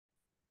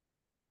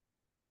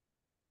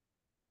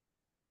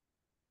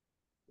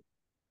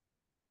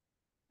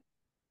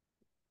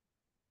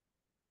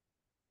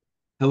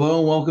Hello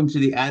and welcome to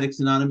the Addicts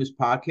Anonymous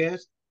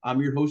podcast.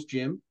 I'm your host,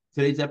 Jim.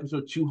 Today's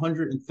episode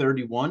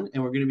 231,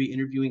 and we're going to be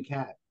interviewing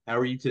Kat. How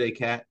are you today,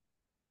 Kat?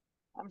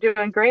 I'm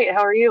doing great.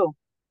 How are you?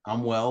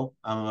 I'm well.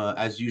 I'm,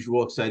 as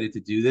usual, excited to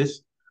do this.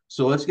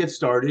 So let's get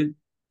started.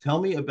 Tell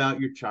me about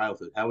your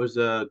childhood. How was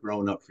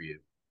growing up for you?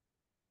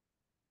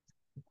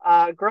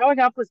 Growing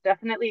up was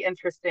definitely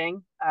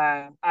interesting.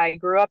 I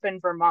grew up in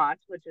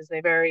Vermont, which is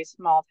a very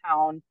small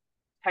town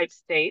type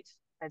state.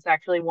 It's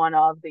actually one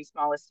of the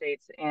smallest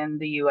states in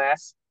the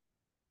US.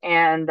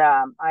 And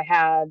I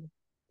had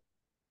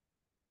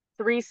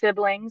three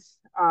siblings,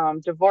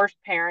 divorced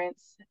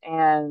parents,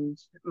 and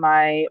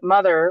my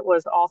mother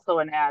was also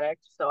an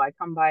addict. So I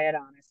come by it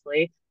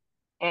honestly.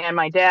 And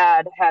my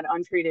dad had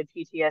untreated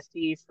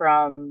PTSD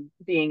from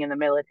being in the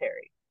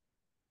military.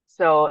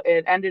 So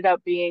it ended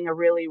up being a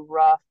really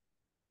rough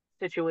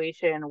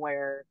situation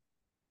where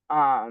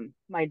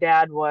my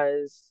dad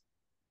was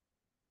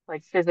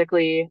like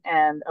physically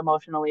and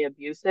emotionally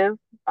abusive.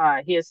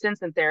 He is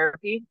since in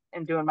therapy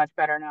and doing much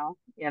better now,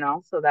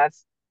 so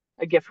that's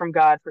a gift from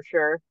God for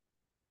sure.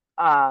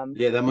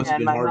 Yeah, that must have And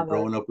been my hard mother,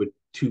 growing up with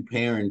two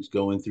parents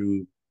going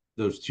through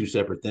those two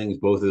separate things.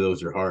 Both of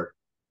those are hard.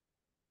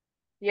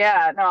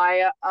 yeah,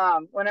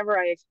 no, whenever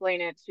I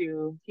explain it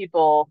to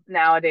people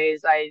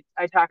nowadays, I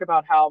talk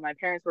about how my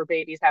parents were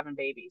babies having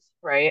babies,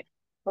 right?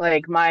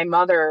 Like my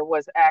mother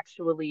was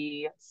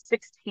actually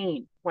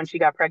 16 when she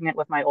got pregnant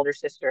with my older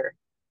sister,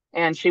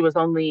 and she was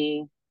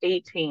only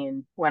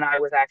 18 when I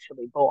was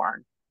actually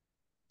born.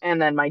 And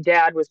then my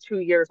dad was 2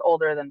 years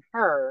older than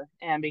her,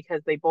 and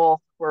because they both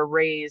were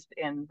raised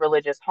in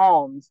religious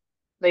homes,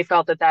 they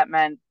felt that that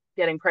meant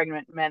getting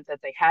pregnant meant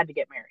that they had to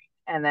get married.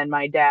 And then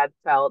my dad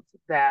felt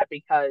that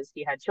because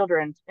he had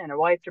children and a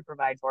wife to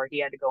provide for, he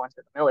had to go into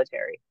the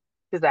military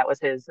because that was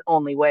his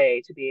only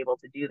way to be able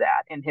to do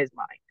that in his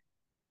mind.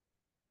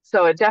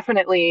 So it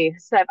definitely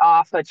set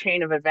off a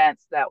chain of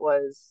events that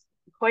was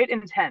quite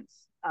intense,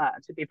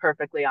 to be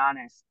perfectly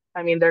honest.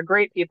 I mean, they're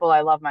great people.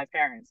 I love my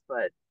parents,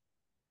 but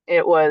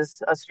it was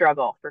a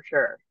struggle for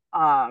sure.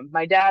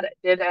 My dad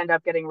did end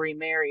up getting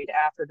remarried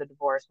after the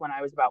divorce when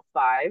I was about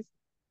 5.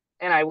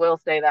 And I will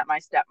say that my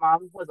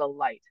stepmom was a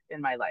light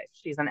in my life.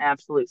 She's an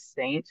absolute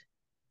saint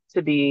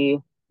to be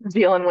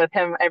dealing with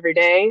him every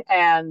day.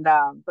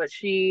 But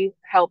she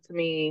helped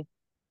me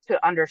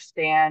to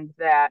understand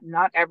that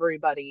not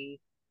everybody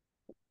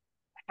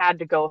had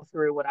to go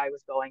through what I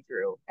was going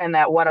through, and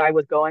that what I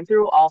was going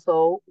through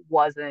also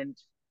wasn't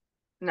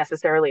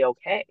necessarily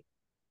okay.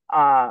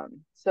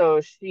 So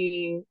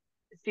she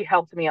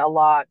helped me a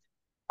lot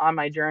on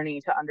my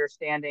journey to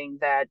understanding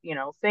that,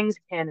 things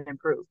can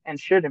improve and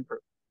should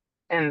improve,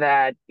 and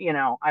that,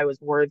 I was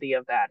worthy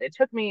of that. It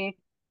took me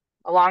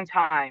a long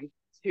time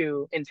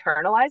to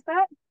internalize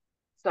that.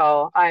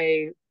 So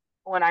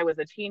when I was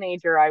a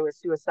teenager, I was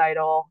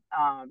suicidal,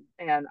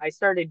 and I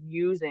started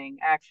using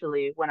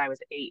actually when I was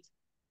 8.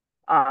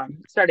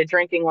 Started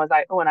drinking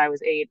when I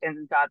was 8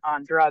 and got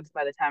on drugs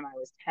by the time I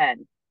was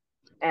 10,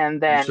 and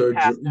then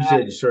past You that.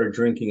 said you started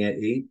drinking at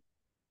 8.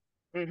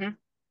 Mhm.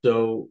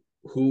 So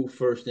who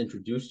first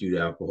introduced you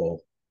to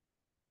alcohol?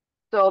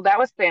 So that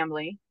was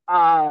family.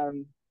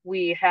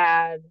 We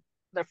had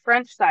the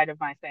French side of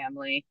my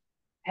family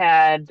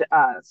had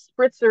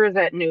spritzers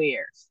at New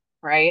Year's,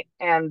 right?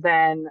 And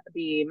then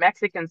the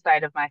Mexican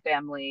side of my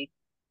family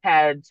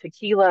had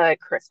tequila at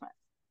Christmas.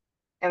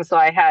 And so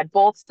I had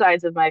both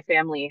sides of my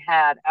family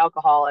had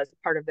alcohol as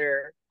part of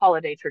their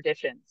holiday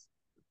traditions.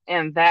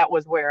 And that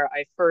was where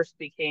I first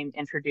became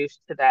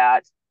introduced to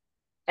that.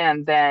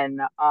 And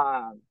then,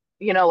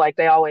 like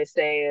they always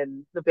say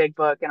in the big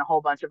book and a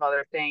whole bunch of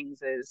other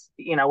things is,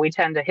 we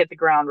tend to hit the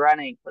ground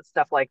running with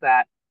stuff like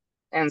that.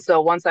 And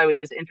so once I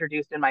was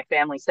introduced in my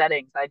family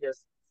settings, I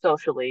just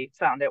socially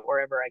found it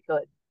wherever I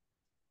could.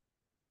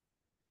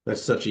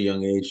 That's such a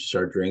young age to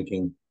start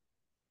drinking.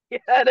 Yeah,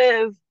 it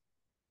is.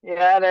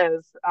 Yeah, it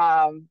is.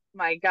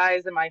 My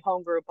guys in my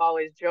home group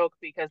always joke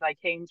because I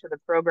came to the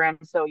program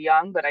so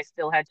young, but I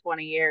still had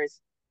 20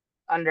 years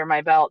under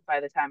my belt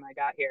by the time I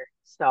got here.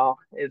 So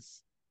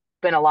it's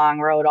been a long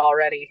road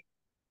already.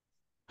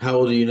 How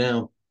old are you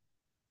now?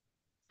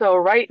 So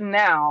right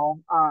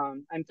now,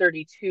 I'm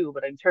 32,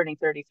 but I'm turning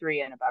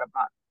 33 in about a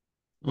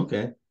month.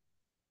 Okay.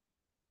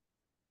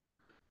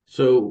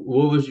 So,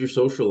 what was your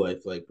social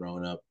life like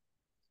growing up?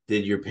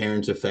 Did your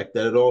parents affect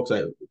that at all?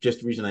 Because just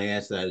the reason I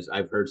asked that is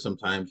I've heard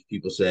sometimes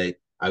people say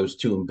I was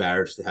too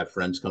embarrassed to have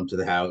friends come to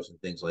the house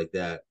and things like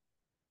that.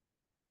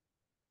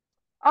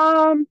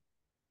 Um,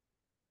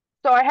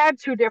 so I had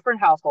two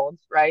different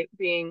households, right?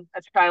 Being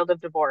a child of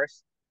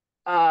divorce.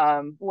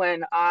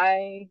 When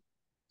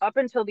up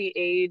until the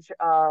age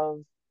of,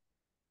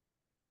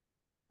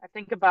 I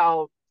think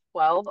about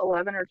 12,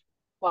 11 or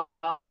 12,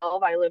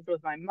 I lived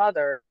with my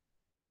mother.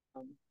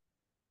 Um,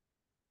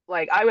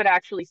 like I would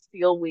actually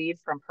steal weed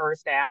from her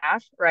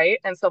stash, right?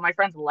 And so my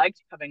friends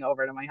liked coming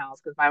over to my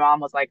house because my mom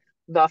was like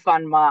the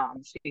fun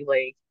mom.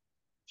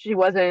 She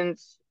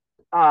wasn't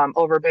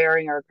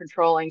overbearing or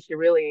controlling. She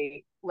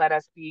really let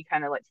us be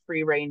kind of like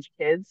free range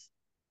kids.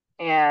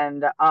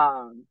 And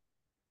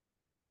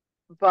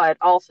but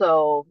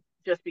also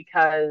just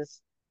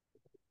because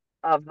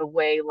of the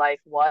way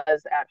life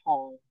was at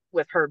home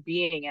with her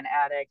being an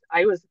addict,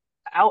 I was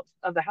out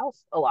of the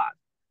house a lot.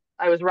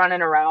 I was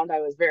running around. I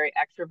was very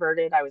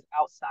extroverted. I was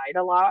outside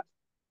a lot.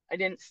 I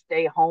didn't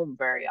stay home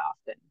very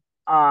often.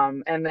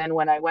 And then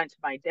when I went to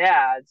my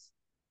dad's,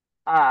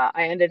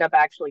 I ended up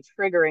actually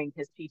triggering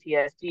his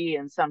PTSD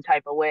in some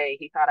type of way.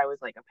 He thought I was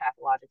like a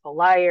pathological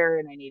liar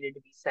and I needed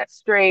to be set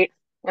straight.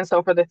 And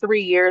so for the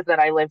 3 years that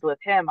I lived with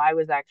him, I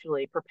was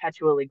actually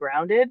perpetually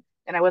grounded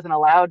and I wasn't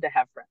allowed to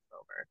have friends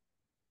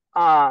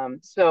over.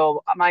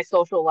 So my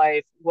social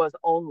life was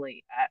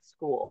only at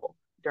school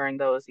during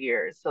those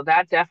years. So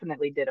that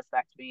definitely did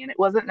affect me. And it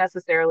wasn't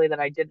necessarily that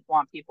I didn't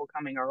want people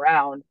coming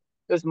around.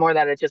 It was more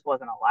that it just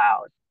wasn't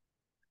allowed.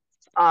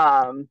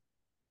 Um,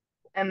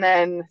 and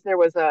then there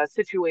was a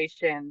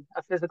situation,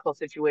 a physical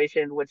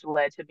situation, which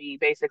led to me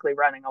basically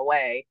running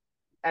away.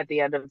 At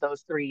the end of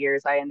those 3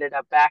 years, I ended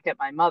up back at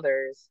my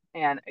mother's.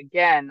 And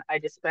again, I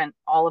just spent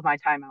all of my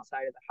time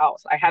outside of the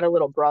house. I had a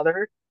little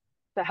brother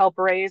to help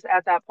raise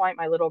at that point.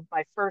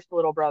 My first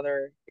little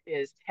brother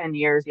is 10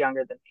 years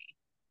younger than me.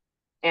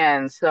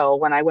 And so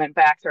when I went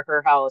back to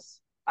her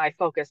house, I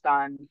focused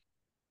on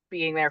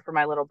being there for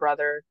my little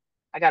brother.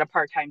 I got a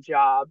part-time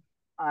job.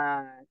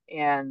 Uh,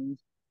 and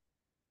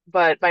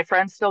but my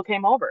friends still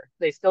came over.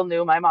 They still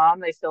knew my mom.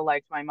 They still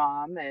liked my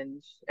mom,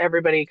 and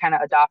everybody kind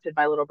of adopted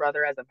my little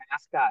brother as a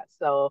mascot.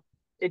 So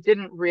it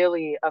didn't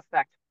really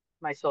affect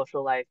my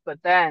social life. But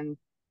then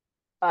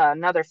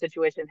another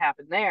situation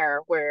happened there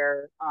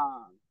where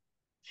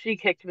she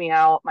kicked me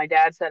out. My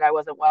dad said I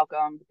wasn't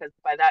welcome because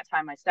by that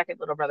time my second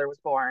little brother was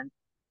born,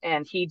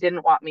 and he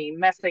didn't want me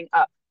messing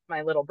up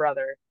my little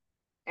brother.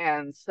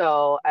 And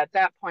so at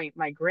that point,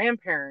 my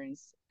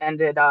grandparents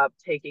ended up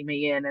taking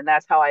me in, and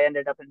that's how I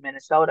ended up in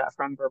Minnesota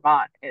from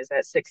Vermont. Is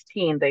at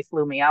 16, they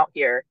flew me out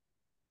here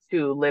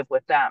to live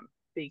with them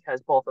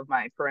because both of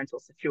my parental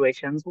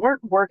situations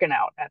weren't working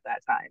out at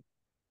that time.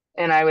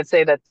 And I would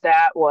say that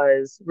that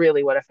was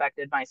really what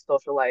affected my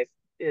social life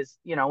is,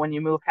 when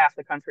you move half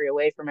the country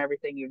away from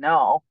everything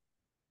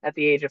at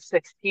the age of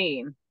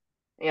 16,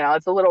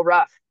 it's a little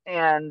rough.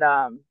 And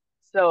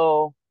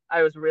so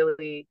I was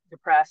really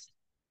depressed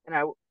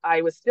and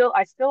I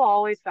still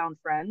always found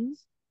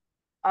friends.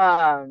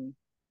 Um,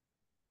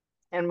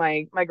 and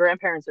my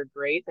grandparents are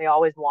great. They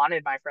always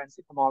wanted my friends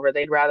to come over.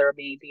 They'd rather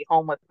me be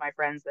home with my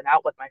friends than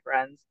out with my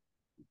friends.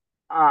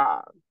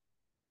 Um,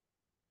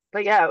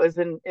 but yeah, it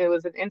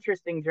was an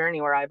interesting journey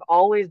where I've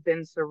always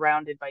been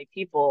surrounded by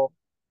people,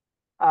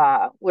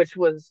 which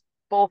was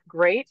both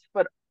great,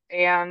 but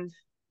and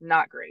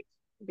not great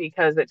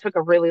because it took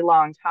a really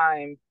long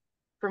time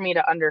for me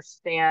to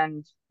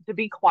understand, to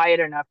be quiet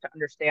enough to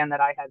understand that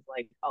I had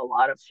like a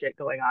lot of shit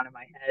going on in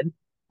my head.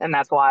 And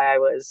that's why I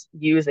was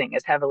using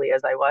as heavily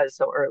as I was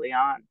so early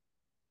on.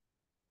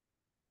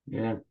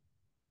 Yeah.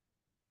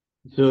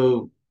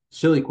 So,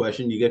 silly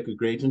question. You get good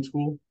grades in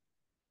school?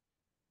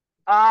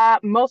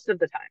 Most of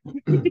the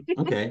time.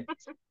 Okay.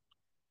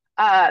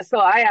 So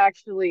I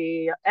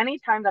actually,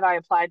 anytime that I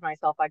applied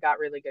myself, I got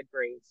really good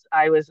grades.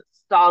 I was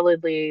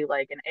solidly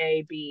like an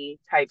A, B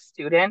type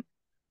student,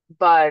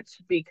 but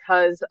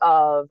because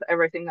of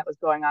everything that was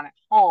going on at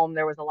home,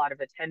 there was a lot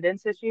of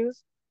attendance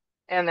issues.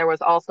 And there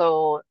was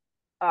also,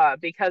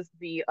 because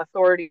the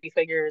authority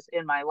figures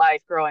in my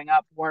life growing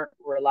up weren't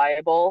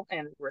reliable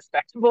and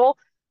respectable,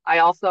 I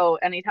also,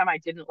 anytime I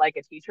didn't like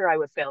a teacher, I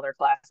would fail their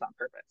class on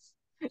purpose.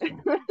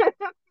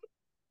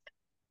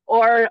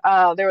 Or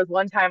there was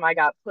one time I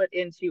got put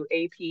into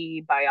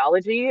AP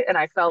biology and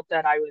I felt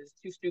that I was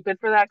too stupid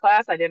for that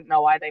class. I didn't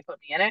know why they put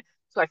me in it.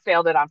 So I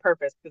failed it on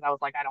purpose because I was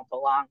like, I don't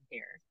belong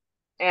here.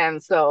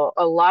 And so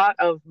a lot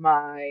of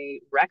my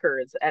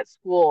records at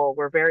school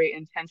were very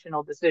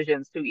intentional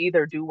decisions to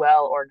either do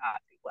well or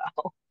not do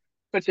well,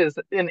 which is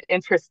an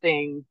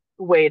interesting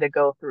way to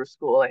go through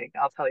schooling,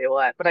 I'll tell you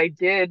what. But I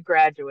did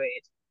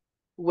graduate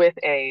with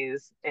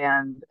A's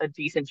and a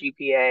decent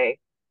GPA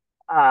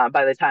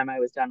by the time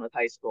I was done with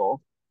high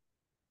school.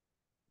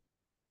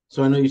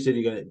 So I know you said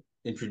you got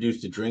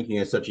introduced to drinking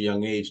at such a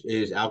young age.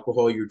 Is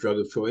alcohol your drug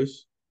of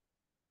choice?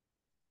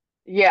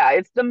 Yeah,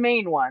 it's the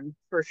main one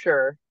for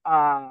sure.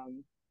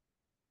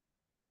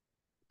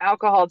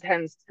 Alcohol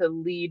tends to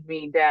lead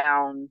me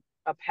down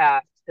a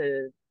path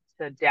to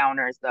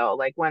downers though.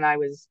 Like when I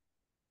was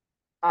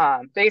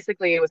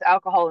basically it was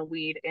alcohol and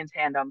weed in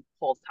tandem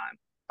whole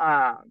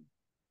time.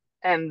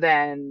 And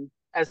then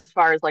as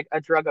far as like a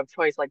drug of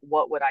choice, like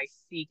what would I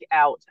seek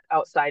out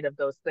outside of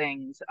those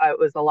things? It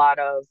was a lot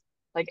of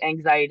like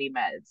anxiety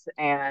meds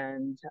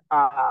and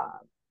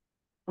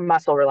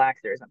muscle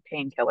relaxers and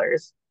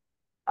painkillers.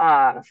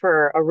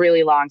 For a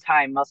really long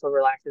time, muscle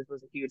relaxers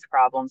was a huge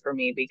problem for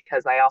me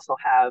because I also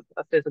have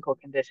a physical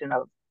condition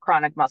of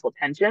chronic muscle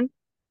tension.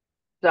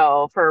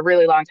 So for a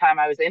really long time,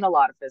 I was in a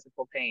lot of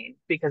physical pain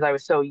because I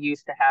was so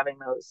used to having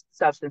those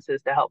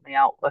substances to help me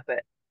out with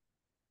it.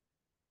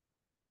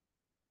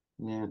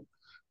 Yeah.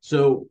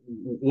 So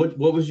what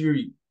was your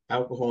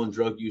alcohol and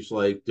drug use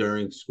like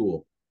during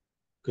school?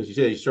 Because you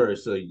said you started.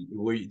 So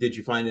did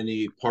you find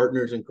any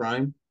partners in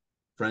crime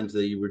friends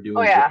that you were Oh doing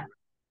drugs? yeah.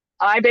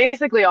 I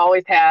basically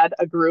always had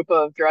a group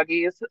of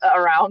druggies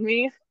around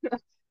me.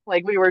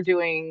 Like we were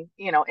doing,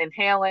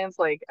 inhalants,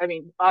 like I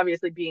mean,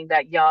 obviously being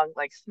that young,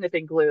 like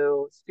sniffing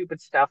glue,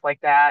 stupid stuff like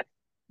that.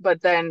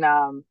 But then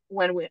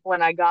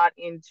when I got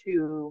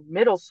into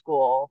middle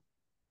school,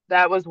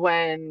 that was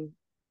when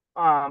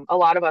a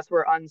lot of us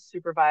were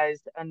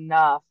unsupervised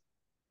enough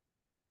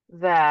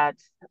that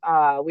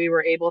we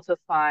were able to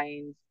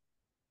find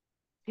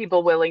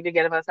people willing to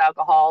give us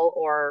alcohol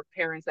or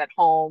parents at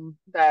home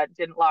that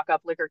didn't lock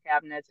up liquor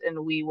cabinets, and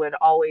we would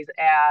always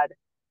add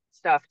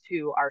stuff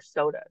to our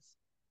sodas.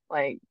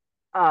 Like,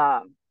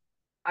 um,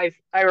 I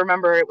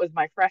remember it was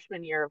my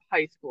freshman year of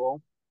high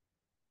school,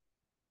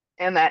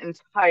 and that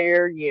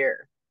entire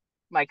year,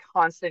 my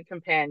constant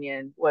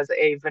companion was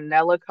a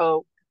vanilla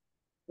Coke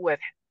with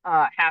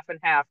half and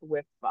half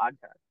with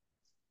vodka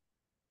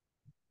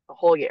the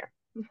whole year.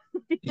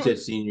 You said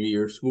senior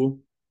year of school?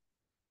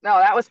 No,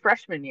 that was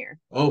freshman year.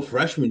 Oh,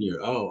 freshman year.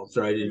 Oh, I'm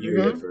sorry, I didn't hear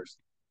you at Hmm. first.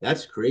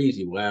 That's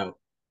crazy. Wow.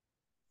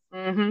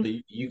 Hmm. So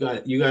you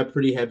got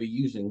pretty heavy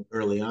using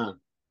early on.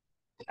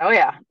 Oh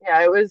yeah,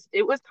 yeah.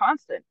 It was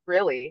constant,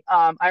 really.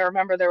 I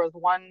remember there was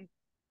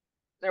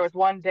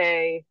one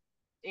day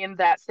in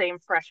that same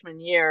freshman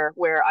year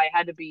where I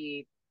had to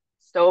be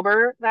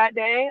sober that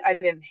day. I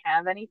didn't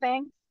have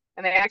anything.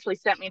 And they actually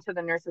sent me to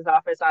the nurse's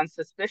office on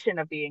suspicion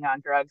of being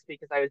on drugs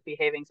because I was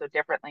behaving so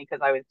differently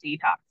because I was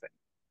detoxing.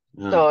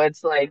 Uh, So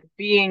it's like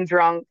being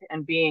drunk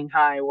and being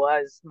high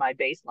was my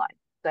baseline.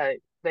 That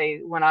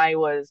when I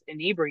was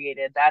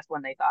inebriated, that's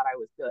when they thought I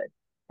was good.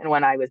 And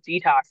when I was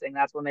detoxing,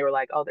 that's when they were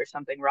like, oh, there's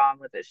something wrong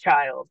with this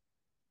child.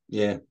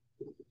 yeah.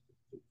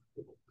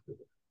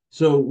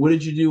 So what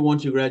did you do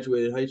once you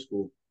graduated high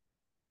school?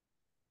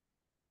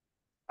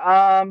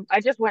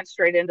 I just went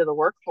straight into the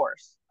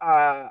workforce.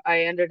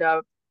 I ended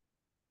up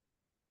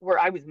where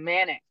I was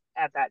manic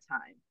at that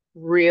time,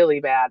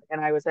 really bad,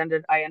 and I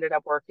ended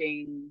up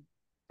working,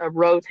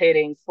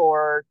 rotating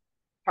 4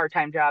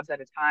 part-time jobs at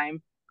a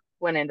time.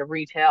 Went into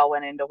retail,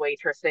 went into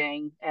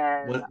waitressing,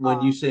 and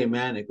When you say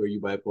manic, are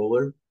you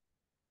bipolar?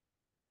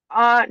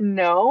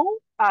 no,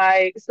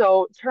 I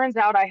so turns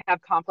out I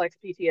have complex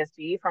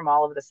PTSD from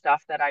all of the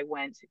stuff that I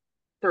went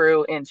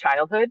through in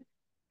childhood.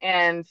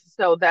 And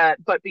so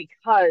that, but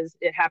because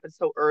it happens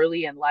so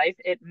early in life,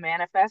 it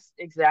manifests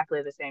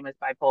exactly the same as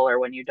bipolar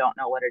when you don't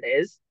know what it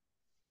is.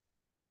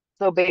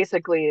 So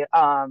basically,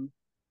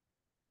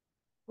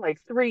 like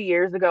 3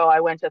 years ago, I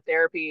went to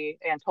therapy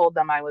and told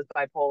them I was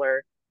bipolar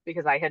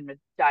because I had been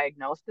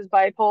diagnosed as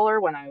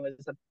bipolar when I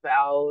was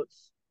about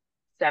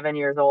 7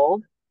 years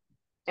old.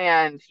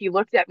 And he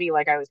looked at me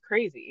like I was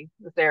crazy,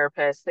 the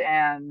therapist,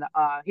 and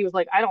he was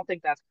like, I don't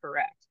think that's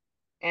correct.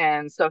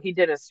 And so he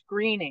did a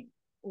screening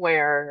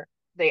where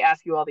they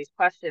ask you all these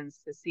questions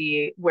to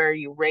see where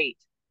you rate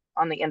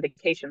on the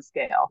indication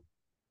scale.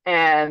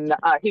 And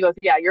he goes,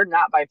 yeah, you're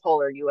not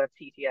bipolar. You have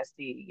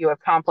PTSD. You have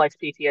complex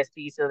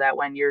PTSD, so that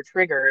when your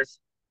triggers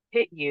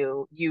hit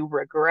you, you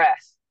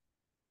regress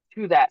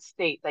to that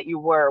state that you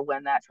were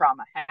when that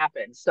trauma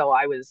happened. So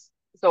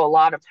a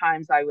lot of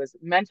times I was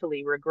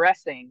mentally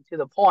regressing to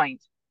the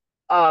point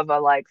of a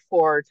like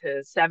 4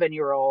 to 7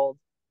 year old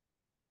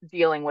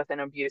dealing with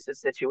an abusive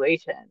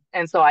situation.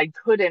 And so I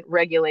couldn't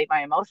regulate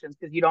my emotions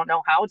because you don't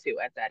know how to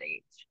at that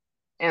age.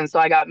 And so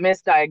I got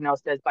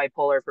misdiagnosed as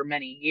bipolar for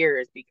many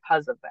years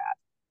because of that.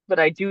 But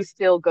I do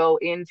still go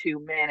into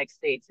manic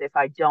states if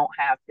I don't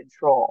have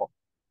control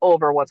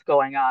over what's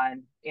going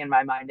on in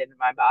my mind and in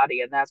my body.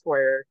 And that's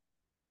where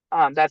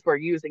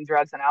using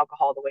drugs and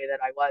alcohol the way that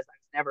I was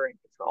never in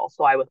control.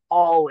 So I was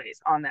always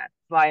on that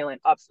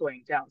violent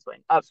upswing,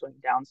 downswing, upswing,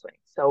 downswing.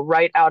 So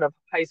right out of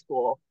high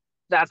school,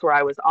 that's where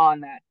I was on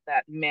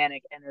that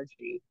manic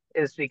energy,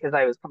 is because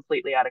I was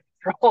completely out of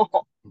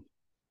control.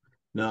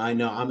 No, I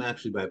know. I'm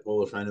actually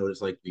bipolar, so I know what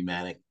it's like to be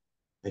manic.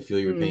 I feel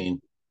your Mm,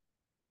 pain.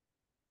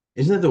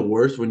 Isn't that the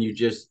worst when you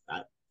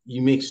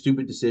make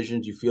stupid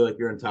decisions? You feel like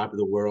you're on top of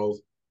the world.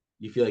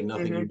 You feel like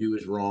nothing you hmm. do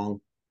is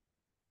wrong.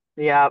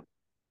 Yeah.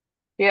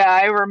 Yeah,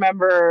 I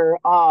remember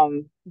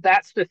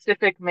that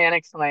specific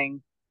manic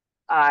swing.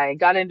 I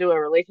got into a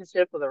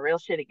relationship with a real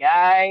shitty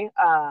guy.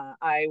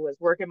 I was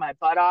working my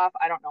butt off.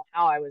 I don't know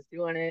how I was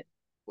doing it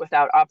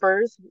without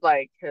uppers,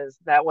 like, because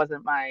that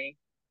wasn't my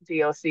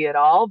DOC at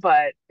all,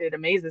 but it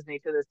amazes me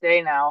to this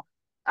day now.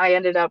 I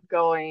ended up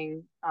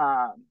going,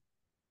 I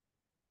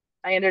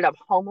ended up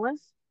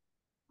homeless.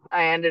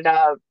 I ended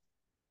up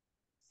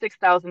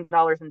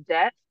 $6,000 in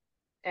debt,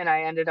 and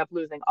I ended up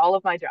losing all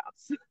of my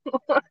jobs.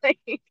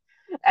 Like,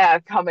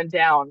 coming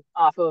down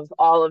off of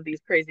all of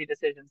these crazy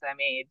decisions I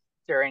made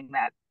during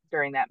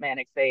that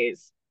manic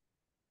phase.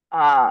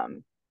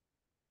 Um,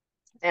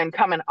 and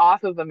coming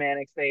off of a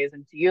manic phase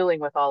and dealing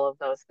with all of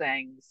those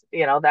things,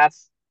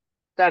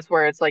 that's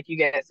where it's like you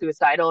get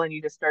suicidal and you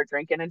just start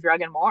drinking and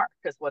drugging more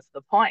because what's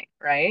the point,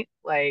 right?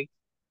 Like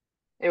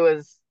it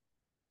was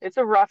it's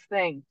a rough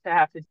thing to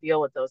have to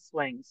deal with those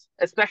swings,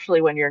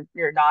 especially when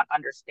you're not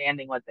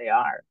understanding what they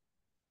are.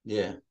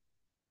 Yeah.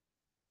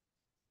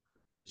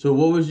 So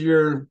what was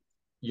your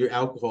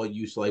alcohol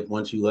use like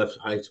once you left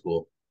high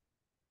school?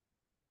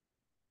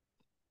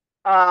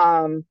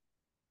 Um,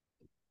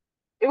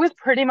 it was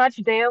pretty much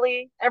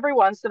daily. Every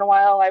once in a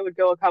while, I would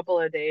go a couple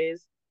of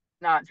days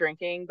not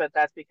drinking, but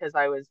that's because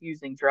I was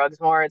using drugs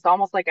more. It's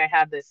almost like I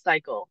had this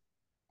cycle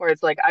where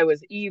it's like I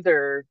was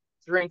either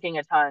drinking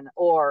a ton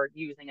or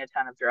using a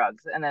ton of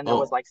drugs, and then there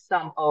was Oh, like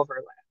some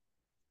overlap.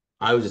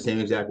 I was the same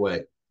exact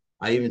way.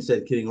 I even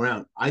said kidding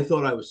around. I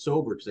thought I was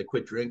sober because I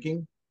quit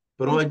drinking,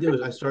 but all I did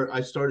was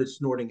I started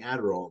snorting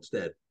Adderall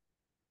instead.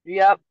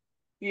 Yep.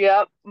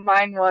 Yep.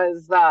 Mine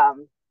was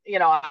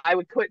I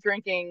would quit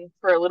drinking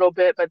for a little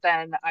bit, but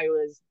then I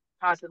was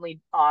constantly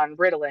on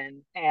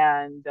Ritalin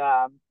and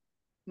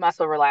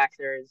muscle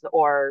relaxers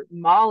or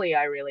Molly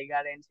I really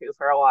got into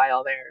for a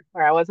while there,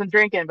 where I wasn't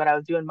drinking, but I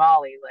was doing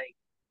Molly like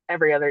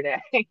every other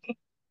day.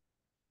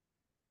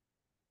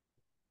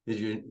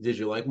 Did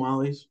you like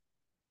Molly's?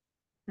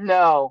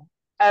 No.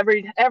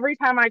 Every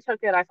time I took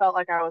it, I felt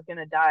like I was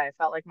gonna die. I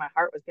felt like my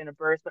heart was gonna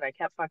burst, but I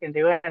kept fucking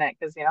doing it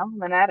because I'm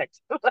an addict.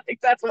 Like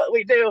that's what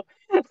we do.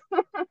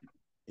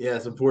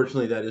 Yes,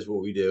 unfortunately, that is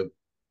what we do.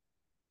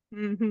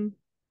 Hmm.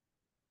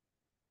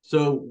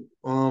 So,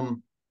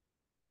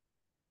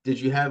 did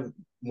you have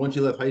once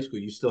you left high school,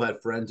 you still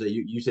had friends that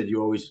you said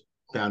you always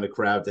found a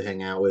crowd to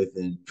hang out with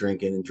and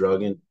drinking and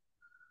drugging.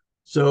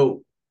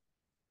 So,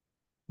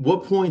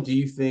 what point do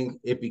you think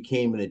it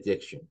became an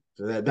addiction?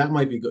 So that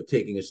might be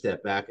taking a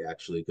step back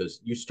actually, because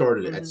you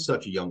started at Hmm.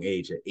 such a young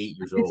age, at 8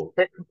 years old.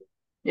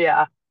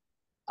 Yeah.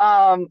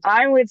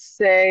 I would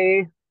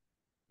say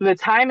the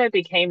time it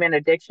became an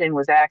addiction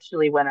was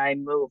actually when I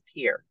moved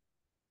here.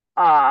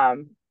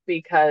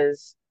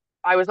 Because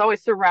I was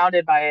always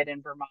surrounded by it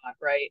in Vermont,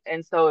 right?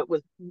 And so it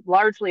was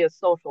largely a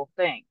social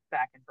thing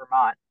back in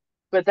Vermont.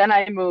 But then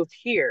I moved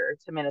here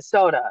to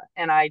Minnesota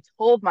and I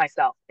told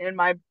myself in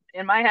my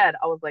head,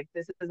 I was like,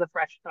 this is a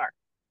fresh start.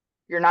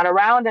 You're not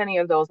around any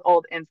of those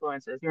old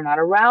influences. You're not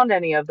around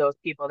any of those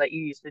people that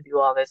you used to do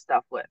all this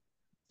stuff with.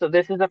 So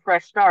this is a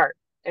fresh start.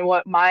 And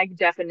what my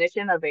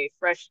definition of a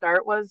fresh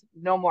start was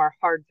no more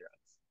hard drugs.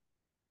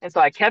 And so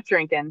I kept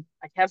drinking,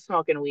 I kept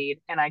smoking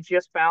weed, and I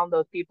just found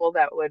those people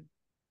that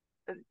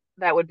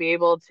would be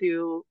able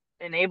to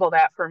enable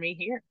that for me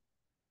here.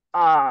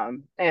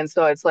 And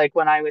so it's like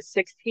when I was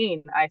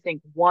 16, I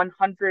think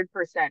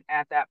 100%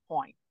 at that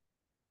point,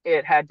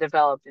 it had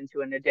developed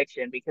into an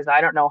addiction because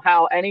I don't know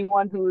how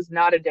anyone who's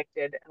not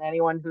addicted and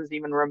anyone who's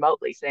even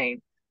remotely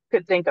sane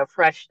could think a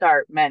fresh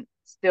start meant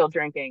still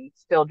drinking,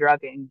 still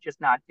drugging, just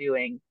not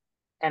doing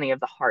any of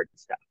the hard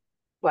stuff,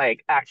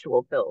 like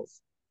actual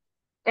pills.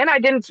 And I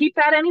didn't keep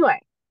that anyway.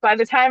 By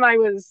the time I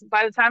was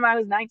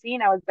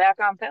 19, I was back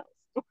on pills.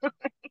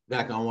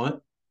 Back on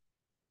what?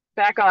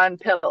 Back on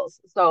pills.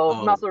 So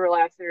Oh, muscle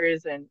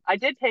relaxers, and I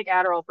did take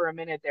Adderall for a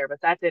minute there,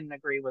 but that didn't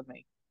agree with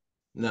me.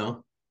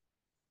 no.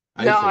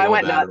 I No, used to I love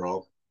went nuts.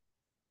 Adderall.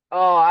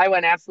 Oh, I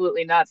went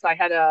absolutely nuts. I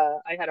had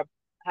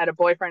a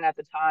boyfriend at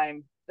the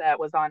time that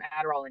was on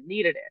Adderall and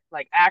needed it,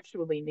 like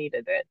actually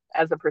needed it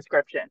as a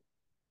prescription.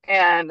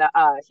 And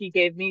he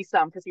gave me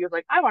some because he was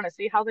like, I want to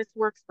see how this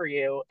works for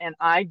you. And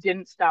I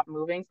didn't stop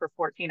moving for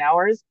 14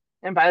 hours.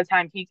 And by the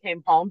time he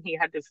came home, he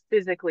had to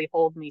physically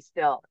hold me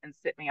still and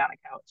sit me on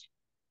a couch.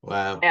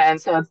 Wow.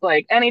 And so it's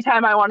like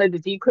anytime I wanted to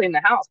deep clean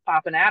the house,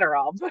 pop an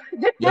Adderall.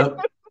 Yep.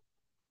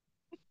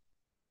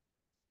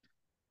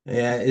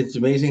 Yeah, it's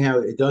amazing how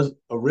it does.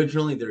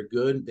 Originally, they're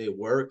good, they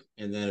work,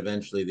 and then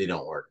eventually they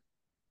don't work.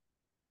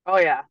 Oh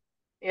yeah.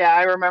 Yeah,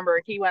 I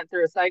remember he went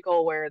through a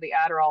cycle where the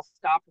Adderall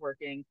stopped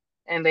working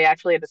and they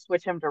actually had to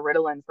switch him to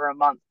Ritalin for a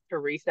month to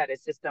reset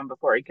his system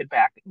before he could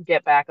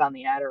get back on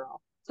the Adderall.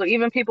 So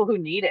even people who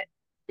need it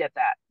get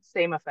that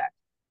same effect.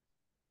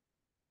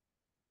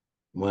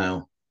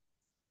 Wow.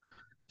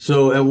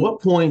 So, at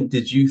what point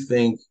did you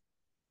think,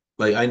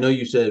 like, I know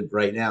you said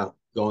right now,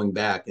 going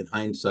back in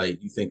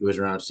hindsight, you think it was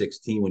around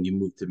 16 when you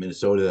moved to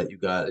Minnesota that you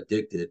got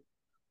addicted.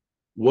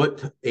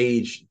 What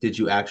age did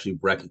you actually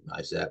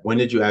recognize that? When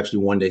did you actually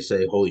one day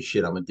say, holy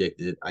shit, I'm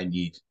addicted.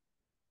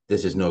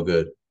 This is no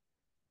good?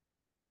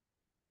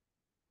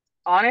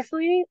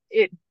 Honestly,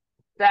 it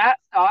that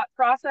thought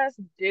process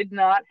did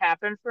not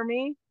happen for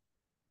me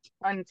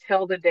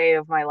until the day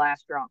of my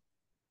last drunk.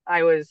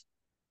 I was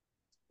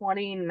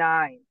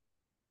 29.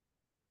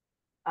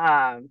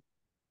 Um,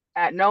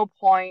 at no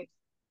point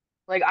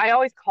like I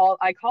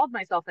called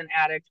myself an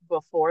addict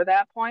before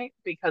that point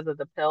because of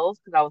the pills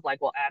because I was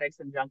like, well, addicts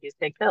and junkies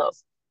take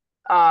pills.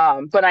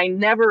 But I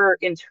never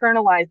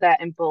internalized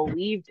that and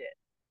believed it.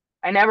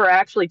 I never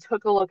actually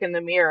took a look in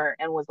the mirror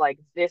and was like,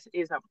 this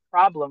is a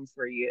problem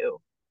for you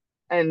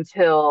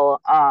until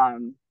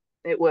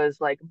it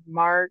was like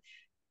March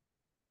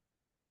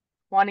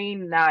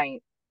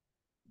 29th,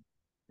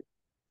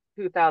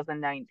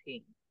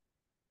 2019.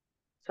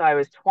 So I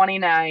was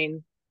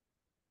 29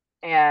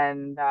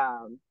 and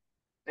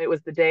it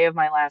was the day of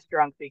my last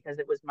drunk because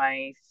it was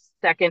my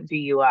second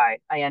DUI.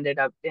 I ended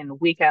up in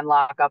weekend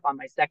lockup on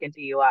my second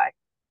DUI.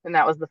 And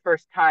that was the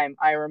first time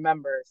I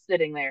remember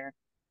sitting there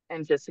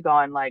and just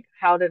going like,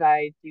 how did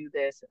I do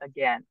this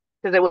again?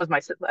 Because it was my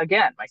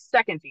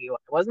second DUI.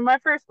 It wasn't my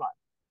first one.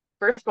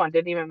 First one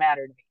didn't even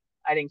matter to me.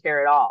 I didn't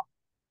care at all.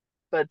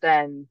 But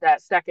then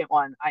that second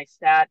one, I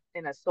sat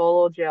in a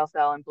solo jail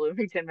cell in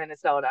Bloomington,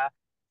 Minnesota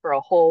for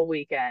a whole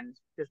weekend,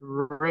 just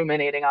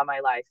ruminating on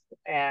my life.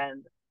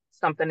 And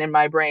something in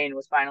my brain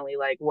was finally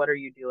like, what are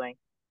you doing?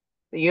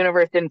 The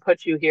universe didn't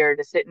put you here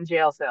to sit in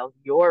jail cells.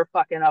 You're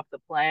fucking up the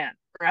plan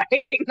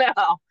right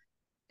now.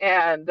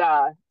 And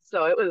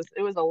so it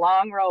was a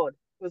long road.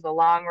 It was a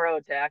long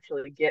road to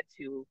actually get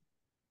to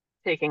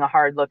taking a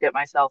hard look at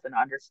myself and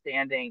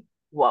understanding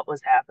what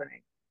was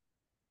happening.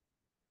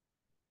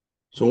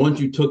 So once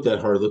you took that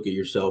hard look at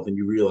yourself and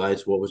you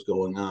realized what was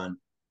going on,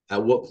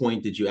 at what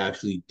point did you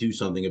actually do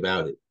something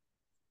about it?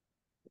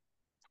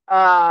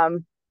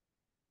 Um,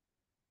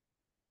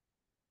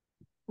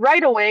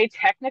 right away,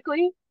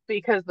 technically,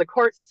 because the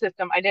court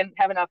system, I didn't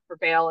have enough for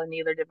bail and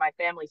neither did my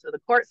family. So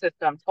the court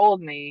system told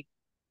me,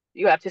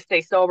 you have to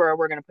stay sober or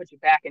we're going to put you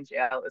back in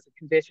jail as a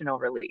conditional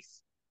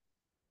release.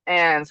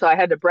 And so I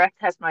had to breath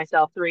test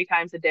myself 3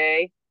 times a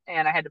day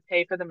and I had to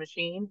pay for the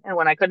machine. And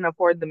when I couldn't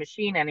afford the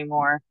machine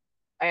anymore,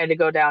 I had to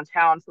go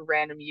downtown for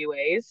random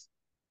UAs.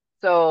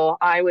 So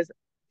I was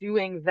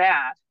doing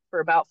that for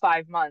about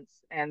 5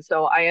 months. And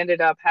so I ended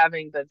up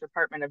having the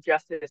Department of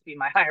Justice be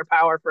my higher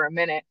power for a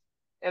minute.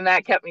 And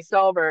that kept me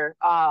sober.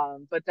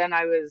 But then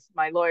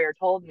my lawyer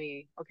told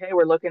me, okay,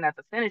 we're looking at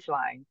the finish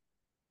line.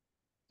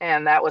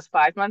 And that was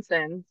 5 months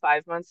in,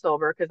 5 months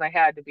sober because I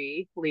had to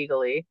be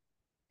legally.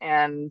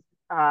 And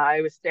I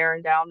was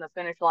staring down the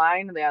finish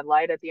line. And they had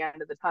light at the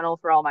end of the tunnel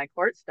for all my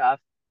court stuff.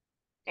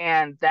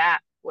 And that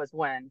was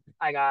when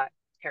I got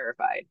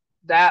terrified.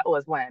 That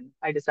was when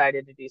I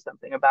decided to do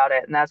something about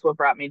it. And that's what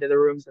brought me to the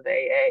rooms of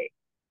AA.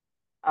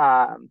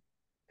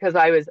 Because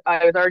I was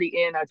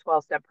already in a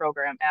 12-step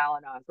program,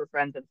 Al-Anon, for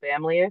friends and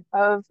family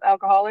of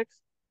alcoholics,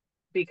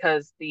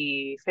 because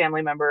the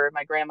family member,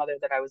 my grandmother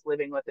that I was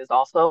living with, is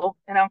also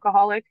an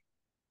alcoholic.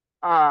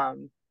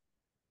 Um,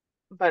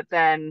 but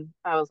then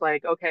I was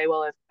like, okay,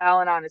 well, if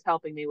Al-Anon is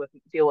helping me with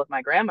deal with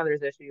my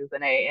grandmother's issues,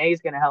 then AA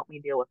is going to help me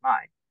deal with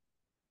mine.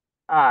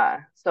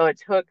 So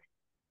it took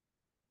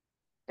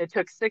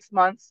 6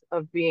 months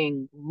of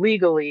being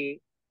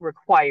legally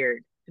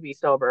required to be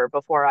sober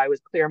before I was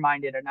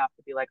clear-minded enough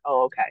to be like,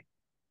 oh, okay,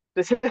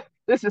 this is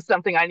this is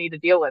something I need to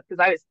deal with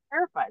because I was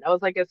terrified. I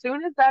was like, as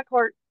soon as that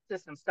court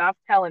system stops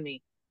telling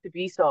me to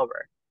be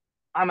sober,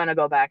 I'm gonna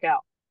go back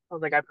out. I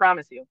was like, I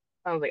promise you.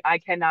 I was like, I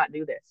cannot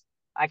do this.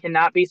 I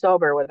cannot be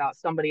sober without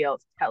somebody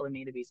else telling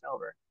me to be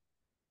sober.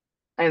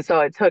 And so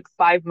it took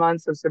 5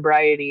 months of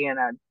sobriety and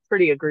a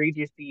pretty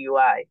egregious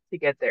DUI to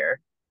get there.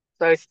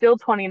 So I was still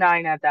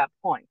 29 at that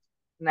point.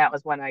 And that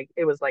was when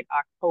it was like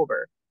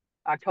October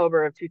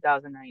of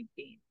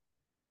 2019,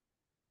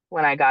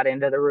 when I got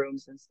into the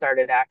rooms and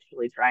started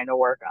actually trying to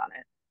work on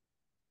it.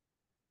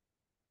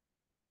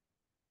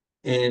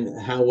 And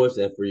how was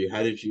that for you?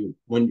 How did you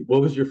what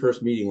was your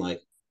first meeting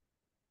like?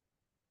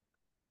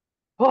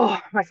 Oh,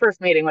 my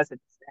first meeting was a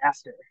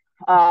disaster.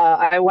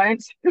 I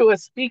went to a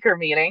speaker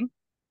meeting,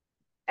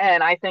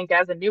 and I think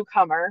as a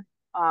newcomer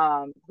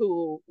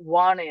who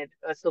wanted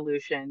a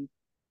solution,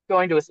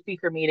 going to a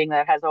speaker meeting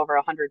that has over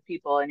 100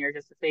 people and you're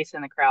just a face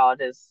in the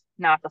crowd is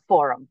not the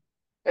forum.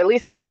 At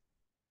least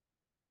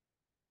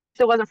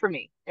it wasn't for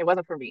me. It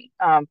wasn't for me.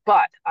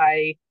 But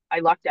I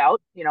lucked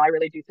out. You know, I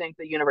really do think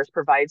the universe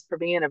provides for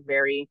me in a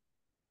very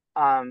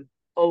um,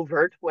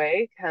 overt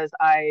way because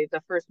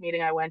the first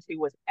meeting I went to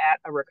was at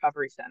a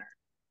recovery center.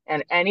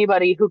 And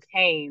anybody who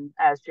came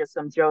as just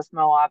some Joe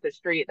Smo off the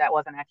street that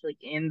wasn't actually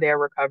in their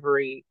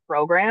recovery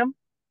program,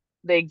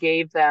 they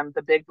gave them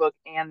the big book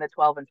and the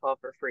 12 and 12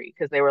 for free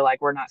because they were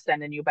like, we're not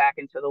sending you back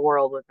into the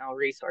world with no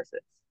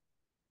resources.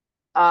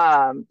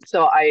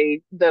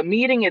 The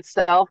meeting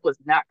itself was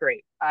not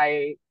great.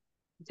 I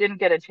didn't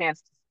get a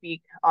chance to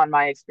speak on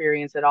my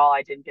experience at all.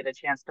 I didn't get a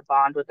chance to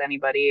bond with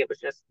anybody. It was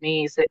just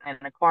me sitting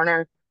in a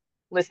corner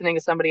listening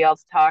to somebody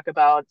else talk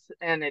about,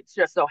 and it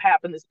just so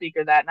happened the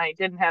speaker that night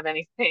didn't have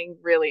anything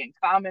really in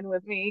common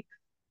with me.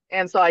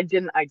 And so I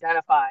didn't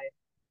identify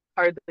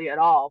hardly at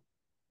all.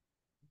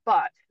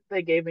 But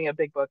they gave me a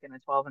big book and a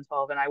 12 and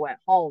 12, and I went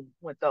home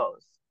with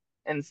those.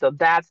 And so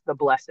that's the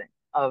blessing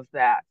of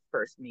that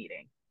first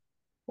meeting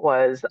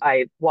was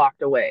I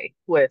walked away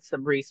with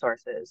some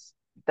resources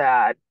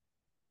that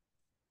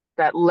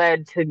that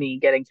led to me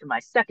getting to my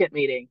second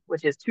meeting,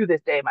 which is to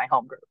this day my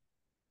home group.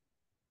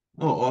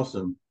 Oh,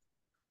 awesome.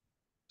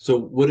 So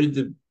what did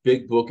the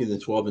big book and the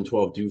 12 and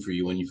 12 do for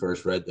you when you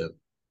first read them?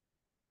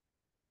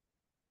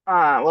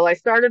 Well, I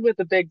started with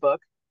the big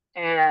book,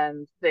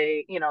 and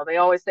they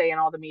always say in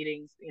all the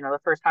meetings, the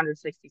first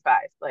 165,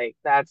 like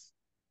that's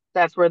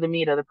where the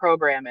meat of the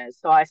program is.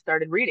 So I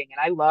started reading, and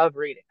I love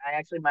reading.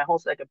 My whole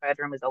second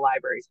bedroom is a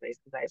library space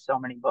because I have so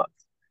many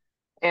books,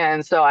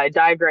 and so I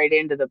dived right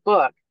into the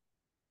book,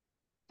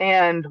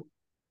 and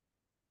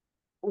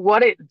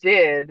what it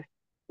did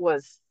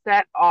was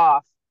set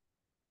off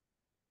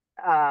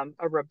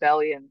a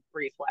rebellion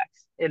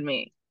reflex in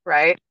me,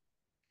 right?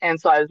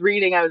 And so I was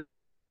reading,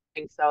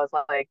 so I was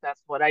like, that's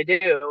what I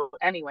do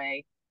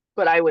anyway.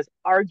 But I was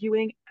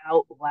arguing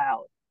out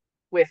loud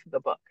with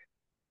the book.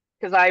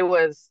 because I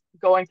was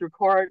going through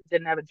court,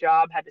 didn't have a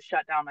job, had to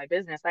shut down my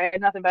business. I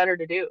had nothing better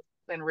to do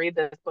than read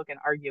this book and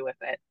argue with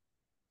it.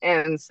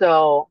 And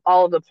so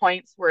all of the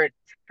points where it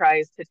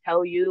tries to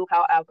tell you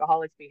how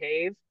alcoholics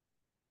behave,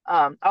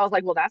 I was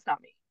like, well, that's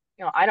not me.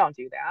 I don't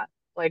do that.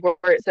 Like where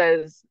it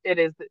says it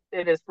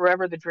is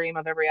forever the dream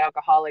of every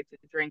alcoholic to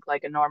drink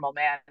like a normal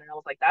man. And I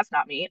was like, that's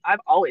not me.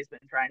 I've always been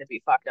trying to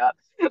be fucked up.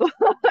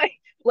 like,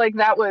 like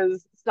that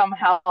was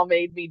somehow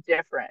made me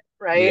different,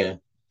 right? Yeah.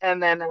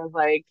 And then I was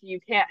like, you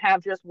can't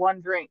have just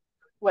one drink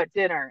at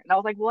dinner. And I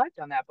was like, well, I've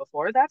done that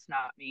before. That's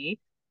not me,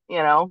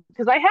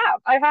 because I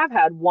have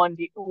had one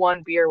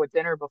beer with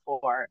dinner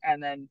before,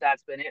 and then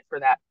that's been it for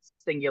that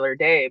singular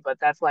day. But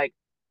that's like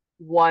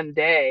one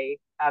day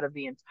out of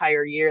the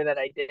entire year that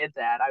I did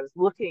that. I was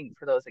looking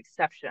for those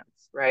exceptions,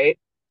 right?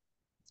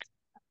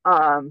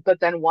 But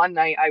then one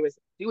night I was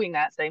doing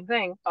that same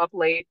thing, up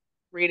late,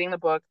 reading the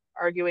book,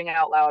 arguing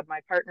out loud.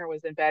 My partner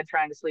was in bed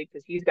trying to sleep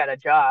because he's got a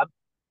job,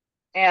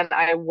 and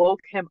I woke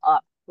him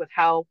up with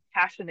how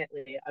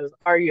passionately I was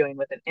arguing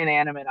with an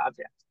inanimate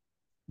object.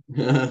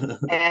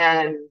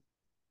 And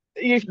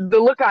the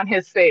look on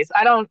his face,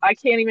 I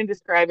can't even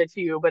describe it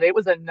to you, but it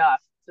was enough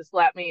to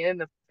slap me in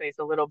the face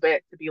a little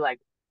bit to be like,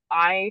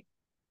 I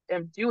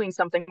am doing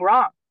something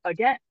wrong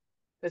again.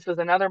 This was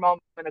another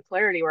moment of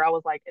clarity where I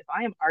was like, if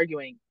I am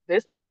arguing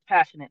this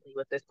passionately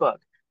with this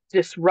book,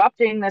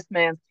 disrupting this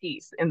man's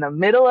peace in the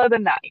middle of the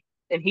night,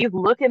 and he's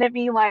looking at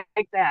me like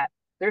that,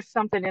 there's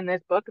something in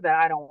this book that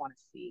I don't want to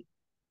see.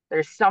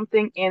 There's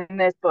something in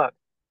this book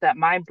that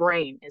my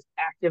brain is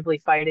actively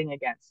fighting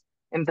against.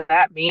 And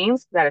that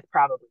means that it's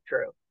probably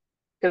true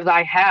because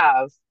I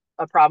have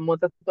a problem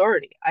with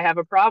authority. I have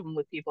a problem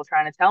with people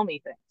trying to tell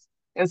me things.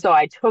 And so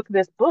I took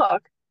this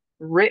book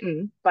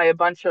written by a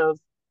bunch of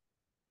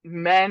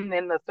men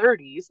in the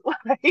 30s,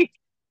 like,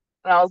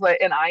 and I was like,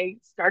 and I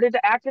started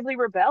to actively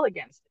rebel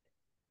against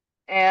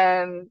it.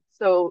 And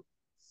so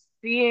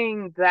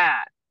seeing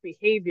that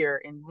behavior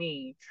in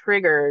me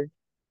triggered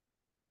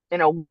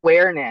an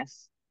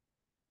awareness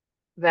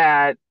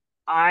that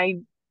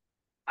I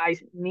I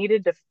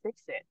needed to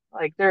fix it.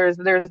 Like there's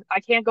I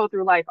can't go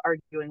through life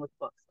arguing with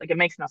books. Like it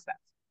makes no sense.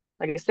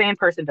 Like a sane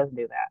person doesn't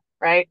do that,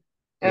 right?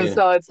 And Yeah.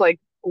 so it's like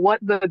what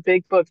the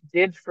big book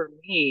did for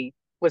me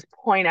was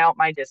point out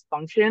my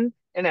dysfunction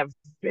in a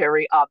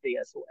very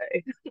obvious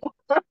way.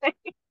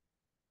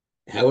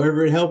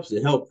 However it helps,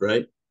 it helped,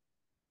 right?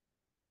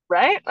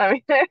 Right? I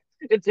mean, it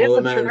All did that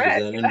the matters is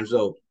trick. that end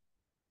result.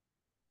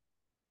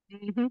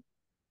 hmm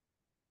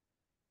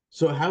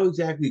So how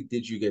exactly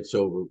did you get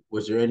sober?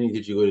 Was there any,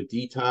 did you go to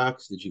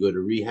detox? Did you go to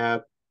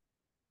rehab?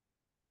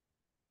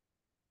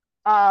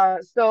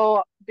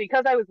 So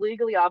because I was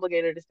legally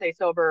obligated to stay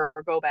sober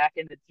or go back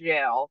into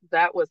jail,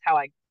 that was how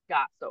I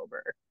got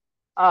sober.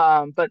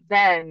 But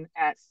then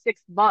at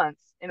 6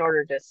 months, in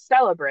order to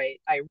celebrate,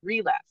 I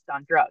relapsed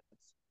on drugs.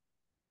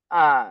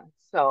 Uh,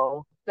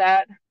 so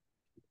that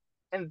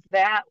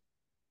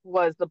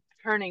was the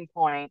turning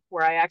point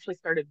where I actually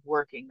started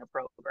working the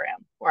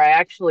program, where I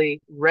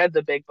actually read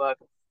the big book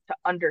to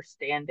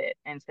understand it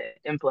and to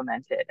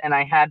implement it. And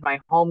I had my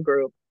home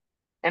group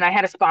and I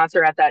had a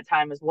sponsor at that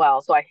time as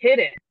well. So I hid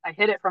it. I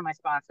hid it from my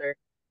sponsor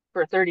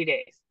for 30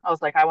 days. I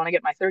was like, I want to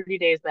get my 30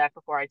 days back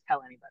before I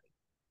tell anybody.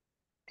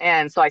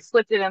 And so I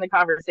slipped it in the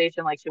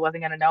conversation like she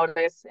wasn't going to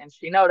notice. And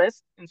she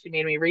noticed and she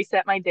made me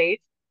reset my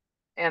date.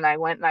 And I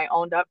went and I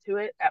owned up to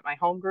it at my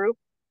home group.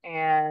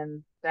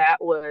 And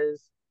that was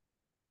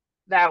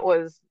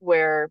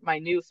where my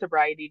new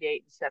sobriety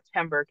date in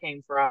September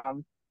came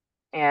from.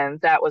 And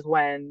that was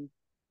when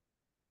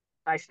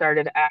I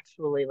started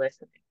actually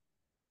listening.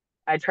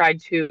 I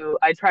tried to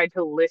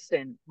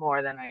listen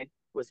more than I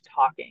was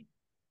talking.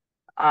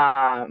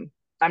 Um,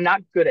 I'm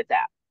not good at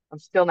that. I'm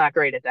still not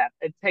great at that.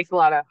 It takes a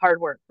lot of hard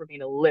work for me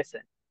to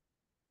listen.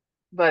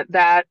 But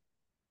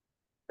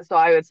so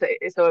I would say,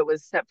 so it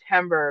was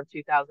September of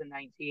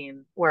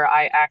 2019 where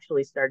I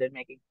actually started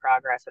making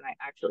progress and I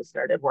actually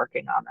started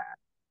working on that.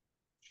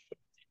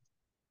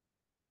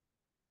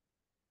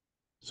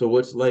 So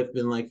what's life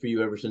been like for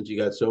you ever since you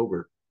got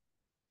sober?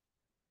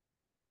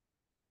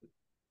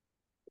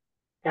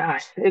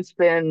 Gosh, it's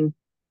been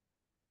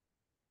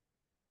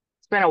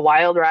a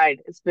wild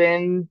ride. It's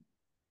been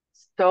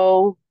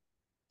so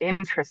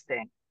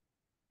interesting.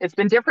 It's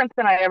been different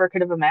than I ever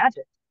could have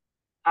imagined.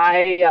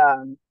 I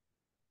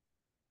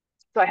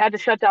So I had to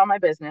shut down my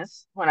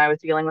business when I was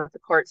dealing with the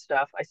court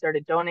stuff. I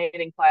started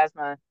donating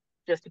plasma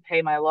just to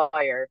pay my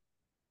lawyer.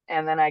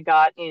 And then I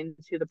got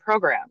into the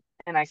program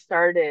and I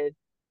started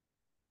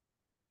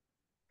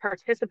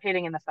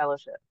participating in the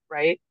fellowship,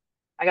 right?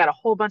 I got a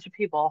whole bunch of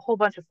people, a whole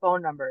bunch of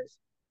phone numbers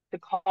to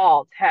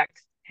call,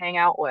 text, hang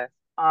out with.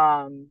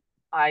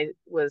 I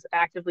was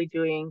actively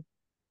doing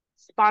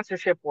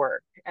sponsorship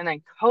work and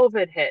then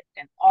COVID hit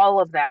and all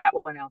of that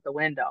went out the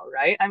window,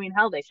 right? I mean,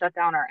 hell, they shut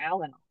down our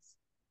Alanos.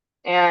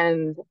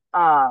 And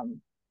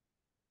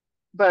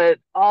but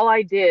all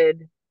I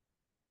did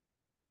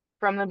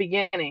from the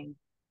beginning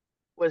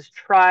was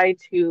try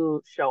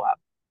to show up,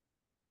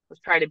 was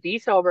try to be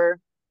sober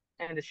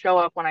and to show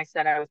up when I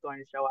said I was going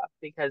to show up,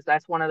 because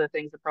that's one of the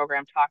things the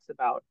program talks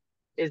about,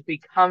 is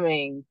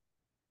becoming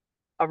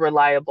a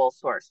reliable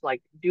source,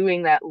 like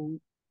doing that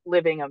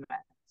living amends.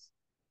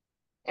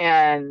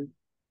 And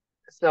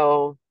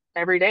so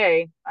every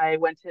day I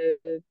went to,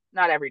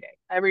 not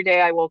every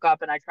day I woke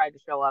up and I tried to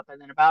show up.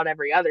 And then about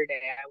every other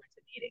day I went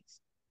to meetings.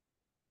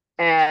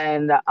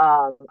 And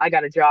I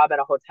got a job at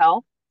a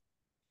hotel,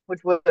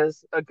 which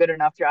was a good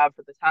enough job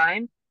for the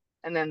time.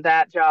 And then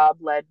that job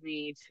led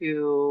me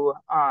to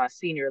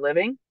senior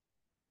living.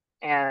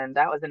 And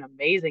that was an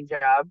amazing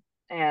job.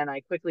 And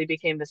I quickly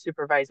became the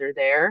supervisor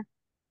there.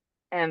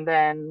 And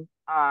then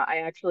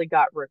I actually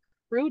got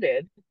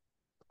recruited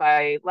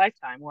by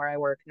Lifetime, where I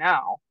work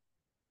now.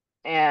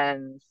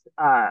 And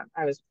I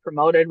was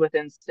promoted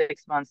within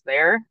 6 months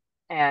there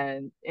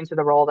and into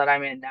the role that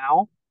I'm in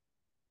now.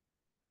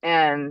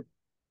 And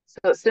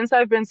so since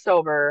I've been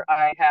sober,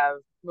 I have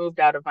moved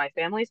out of my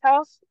family's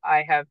house.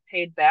 I have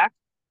paid back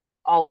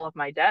all of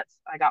my debts.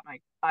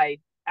 I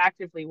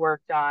actively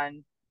worked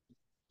on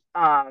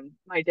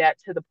my debt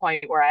to the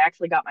point where I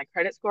actually got my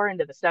credit score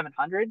into the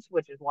 700s,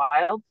 which is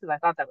wild because I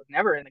thought that was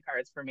never in the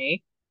cards for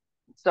me.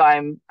 So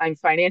I'm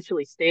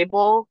financially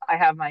stable. I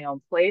have my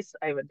own place.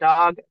 I have a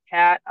dog, a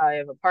cat. I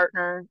have a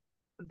partner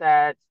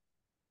that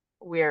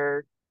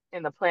we're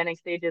in the planning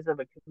stages of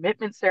a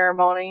commitment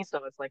ceremony.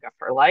 So it's like a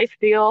for life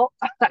deal.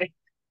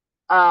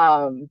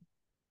 um,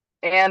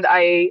 and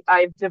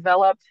I've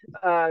developed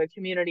a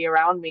community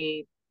around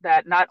me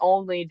that not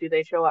only do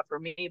they show up for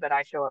me, but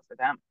I show up for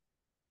them.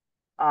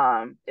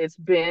 It's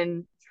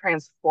been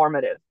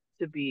transformative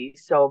to be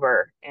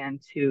sober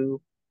and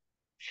to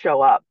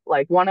show up.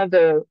 Like one of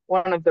the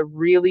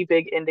really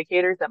big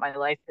indicators that my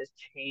life has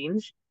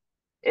changed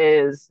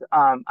is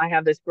I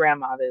have this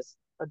grandma, this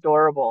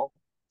adorable,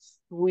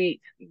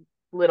 sweet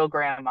little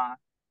grandma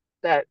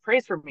that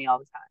prays for me all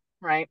the time,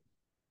 right?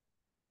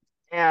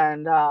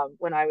 And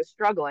when I was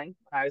struggling,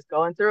 when I was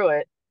going through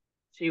it,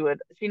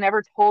 she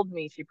never told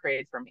me she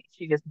prayed for me.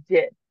 She just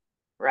did,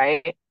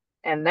 right?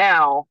 And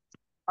now,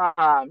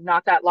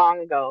 not that long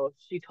ago,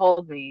 she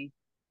told me,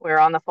 we were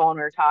on the phone,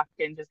 we were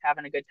talking, just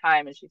having a good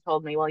time, and she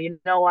told me, well, you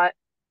know what?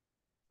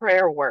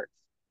 Prayer works.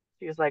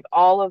 She was like,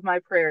 all of my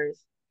prayers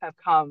have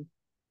come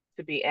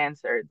to be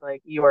answered.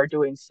 Like, you are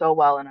doing so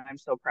well, and I'm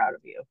so proud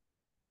of you.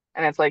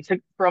 And it's like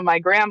from my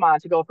grandma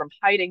to go from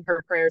hiding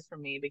her prayers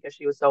from me because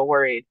she was so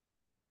worried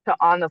to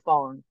on the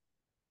phone,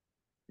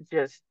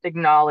 just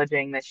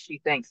acknowledging that she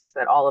thinks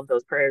that all of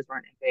those prayers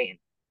weren't in vain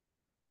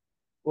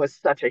was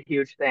such a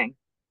huge thing.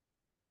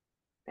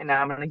 And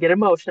now I'm going to get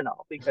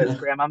emotional because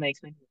grandma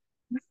makes me.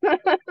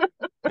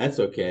 That's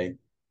okay.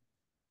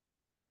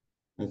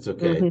 That's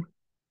okay. Hmm.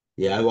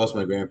 Yeah, I lost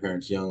my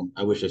grandparents young.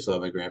 I wish I still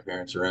had my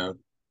grandparents around.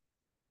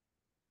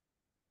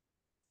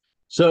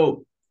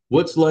 So,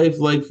 what's life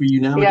like for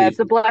you Yeah, nowadays? it's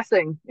a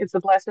blessing. It's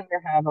a blessing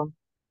to have them.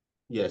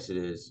 Yes, it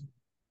is.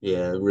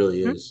 Yeah, it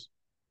really Hmm. is.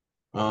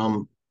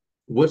 Um,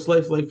 what's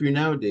life like for you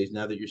nowadays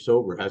now that you're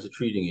sober? How's it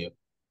treating you?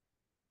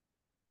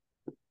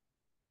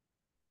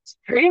 It's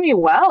treating me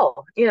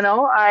well.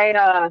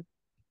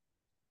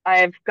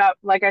 I've got,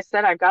 like I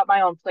said, I've got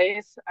my own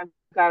place. I've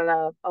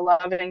got a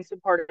loving,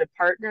 supportive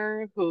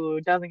partner who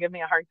doesn't give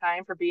me a hard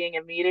time for being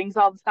in meetings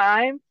all the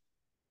time.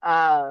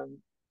 Um,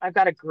 I've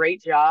got a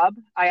great job.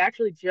 I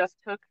actually just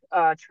took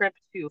a trip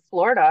to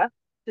Florida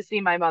to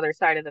see my mother's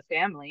side of the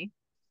family,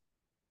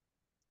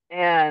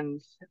 and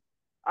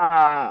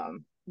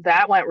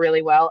that went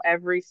really well.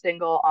 Every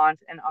single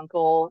aunt and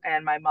uncle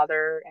and my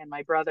mother and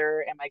my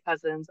brother and my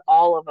cousins,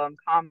 all of them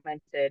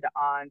commented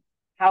on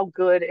how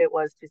good it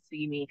was to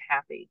see me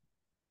happy.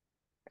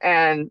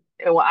 And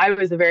I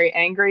was a very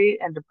angry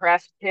and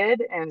depressed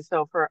kid. And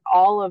so for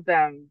all of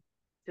them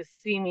to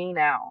see me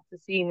now, to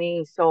see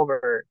me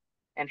sober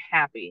and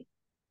happy,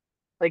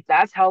 like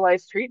that's how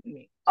life's treating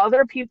me.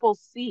 Other people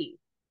see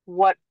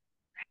what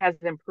has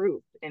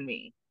improved in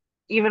me,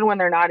 even when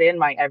they're not in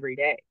my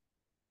everyday.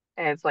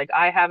 And it's like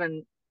I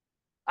hadn't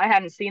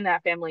seen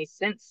that family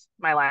since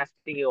my last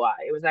DUI.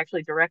 It was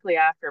actually directly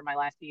after my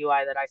last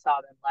DUI that I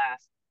saw them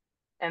last.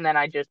 And then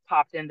I just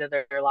popped into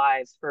their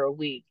lives for a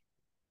week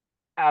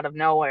out of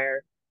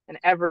nowhere. And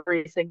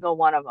every single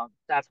one of them,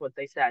 that's what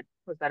they said,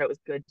 was that it was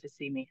good to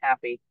see me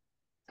happy.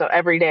 So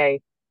every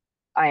day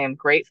I am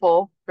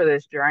grateful for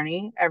this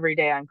journey. Every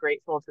day I'm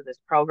grateful to this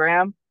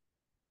program.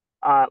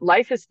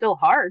 Life is still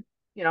hard.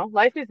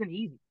 Life isn't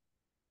easy,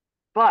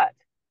 but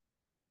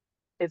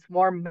it's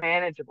more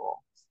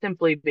manageable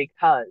simply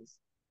because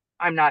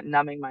I'm not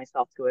numbing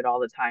myself to it all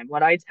the time.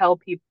 What I tell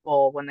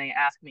people when they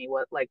ask me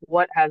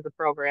what has the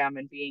program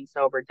and being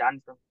sober done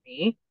for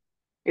me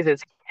is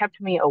it's kept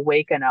me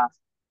awake enough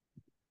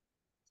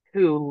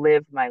to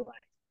live my life.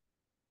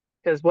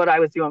 Because what I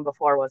was doing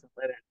before wasn't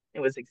living,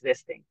 it was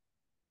existing.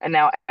 And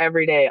now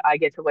every day I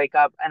get to wake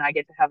up and I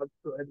get to have a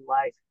good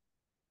life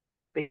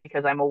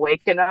because I'm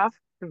awake enough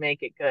to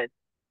make it good.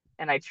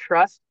 And I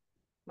trust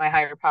my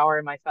higher power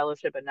and my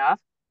fellowship enough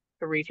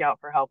to reach out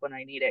for help when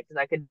I need it because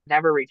I could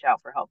never reach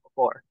out for help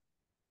before.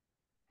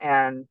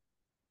 And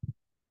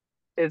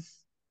it's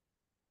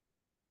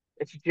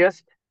it's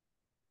just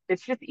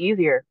it's just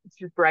easier. It's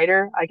just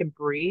brighter. I can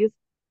breathe.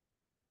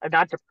 I'm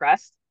not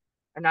depressed.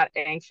 I'm not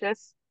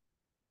anxious.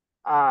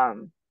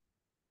 Um,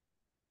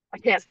 I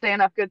can't say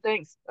enough good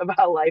things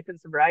about life and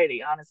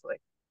sobriety, honestly.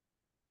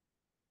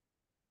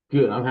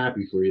 Good. I'm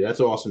happy for you. That's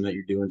awesome that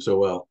you're doing so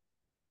well.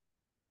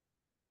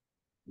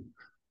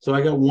 So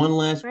I got one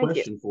last Thank you.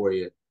 question for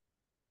you.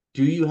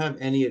 Do you have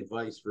any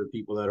advice for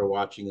people that are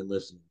watching and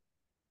listening?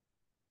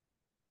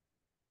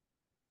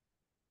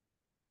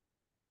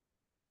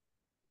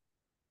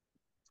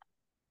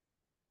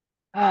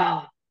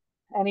 Oh,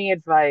 any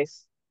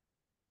advice?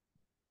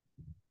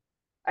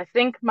 I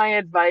think my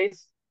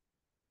advice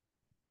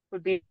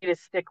would be to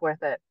stick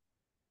with it.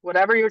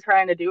 Whatever you're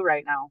trying to do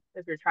right now,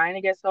 if you're trying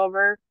to get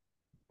sober,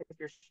 if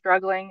you're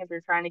struggling, if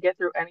you're trying to get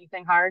through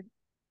anything hard,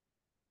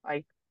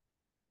 like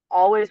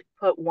always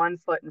put one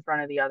foot in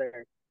front of the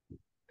other.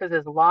 Because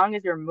as long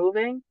as you're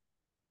moving,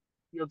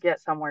 you'll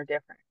get somewhere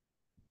different.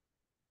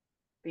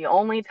 The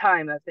only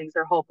time that things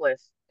are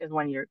hopeless is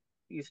when you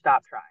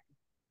stop trying.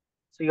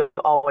 So you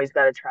always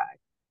got to try.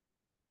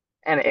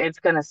 And it's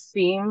going to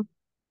seem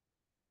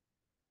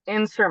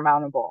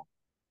insurmountable,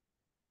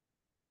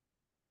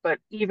 but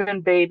even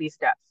baby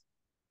steps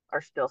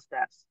are still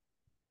steps.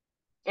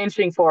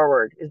 Inching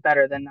forward is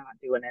better than not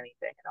doing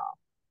anything at all.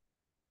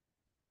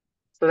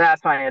 So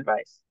that's my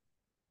advice,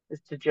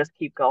 is to just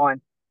keep going,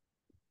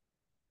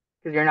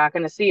 because you're not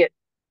going to see it.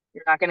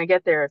 You're not going to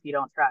get there if you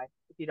don't try,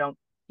 if you don't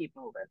keep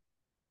moving.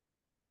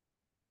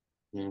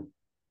 Yeah.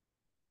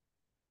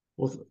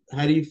 Well,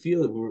 how do you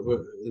feel?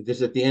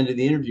 This at the end of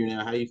the interview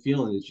now. How are you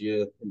feeling? Did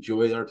you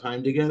enjoy our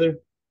time together?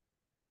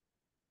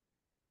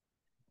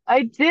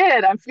 I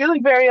did. I'm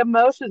feeling very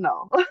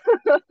emotional,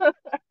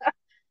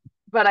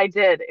 but I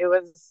did. It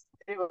was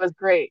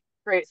great.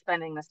 Great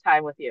spending this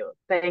time with you.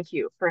 Thank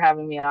you for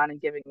having me on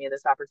and giving me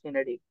this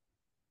opportunity.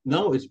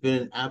 No, it's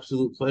been an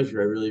absolute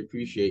pleasure. I really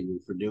appreciate you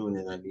for doing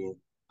it. I mean,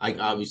 I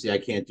obviously I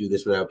can't do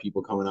this without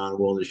people coming on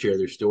willing to share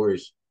their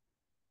stories.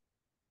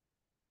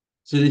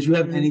 So, did you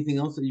have Mhm. anything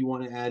else that you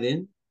want to add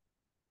in?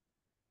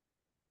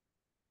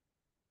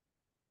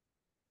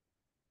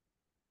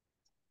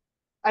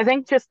 I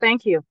think just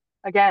thank you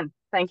again.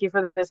 Thank you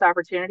for this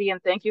opportunity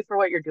and thank you for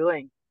what you're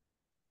doing.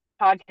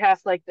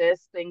 Podcasts like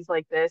this, things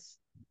like this,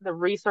 the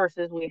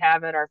resources we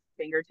have at our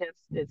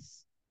fingertips,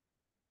 it's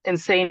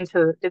insane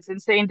to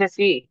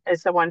see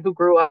as someone who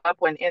grew up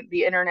when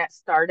the internet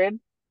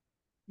started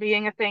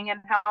being a thing in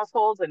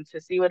households, and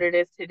to see what it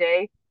is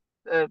today.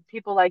 The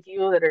people like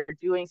you that are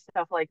doing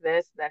stuff like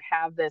this, that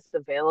have this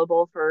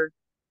available for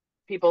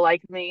people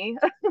like me,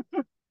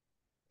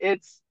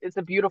 it's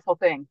a beautiful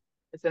thing.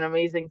 It's an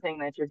amazing thing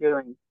that you're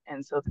doing,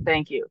 and so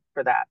thank you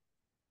for that.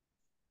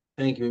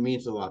 Thank you. It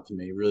means a lot to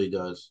me. It really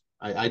does.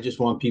 I just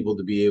want people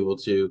to be able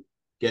to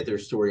get their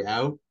story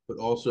out, but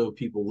also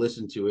people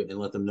listen to it and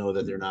let them know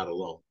that they're not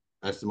alone.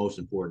 That's the most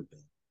important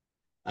thing.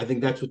 I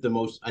think that's the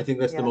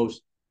Yeah.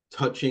 most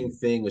touching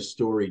thing a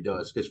story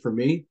does. Because for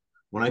me,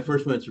 when I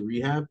first went to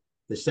rehab,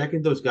 the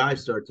second those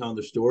guys started telling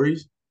their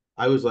stories,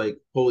 I was like,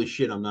 holy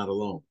shit, I'm not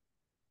alone.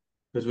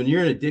 Because when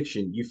you're in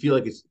addiction, you feel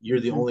like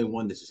you're the Mm-hmm. only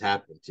one this is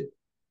happening to.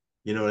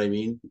 You know what I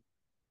mean?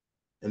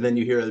 And then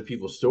you hear other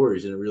people's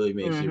stories, and it really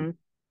makes you Mm-hmm.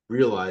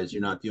 realize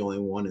you're not the only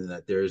one, and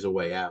that there is a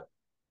way out.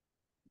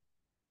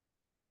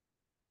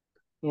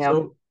 Yep.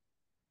 So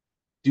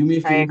do me a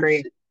I favor.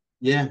 agree.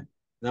 Yeah,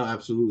 no,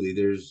 absolutely.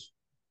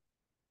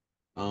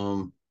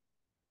 Um,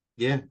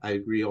 yeah, I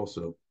agree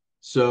also.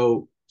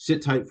 So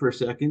sit tight for a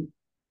second.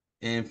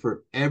 And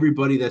for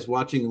everybody that's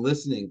watching and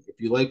listening, if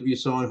you like what you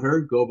saw and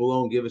heard, go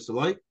below and give us a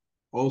like.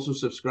 Also,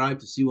 subscribe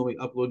to see when we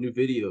upload new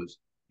videos.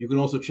 You can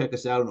also check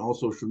us out on all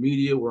social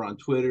media. We're on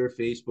Twitter,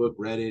 Facebook,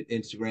 Reddit,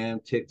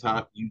 Instagram,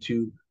 TikTok,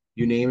 YouTube,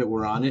 you name it,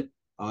 we're on it.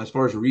 As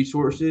far as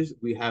resources,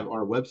 we have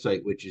our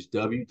website, which is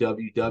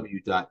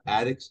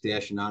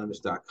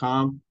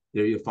www.addicts-anonymous.com.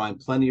 There you'll find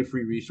plenty of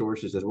free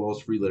resources as well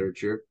as free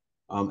literature.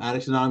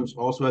 Addicts Anonymous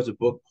also has a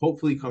book,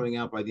 hopefully coming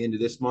out by the end of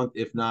this month,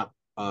 if not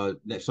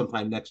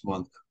sometime next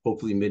month,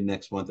 hopefully mid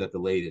next month at the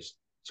latest.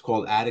 It's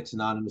called Addicts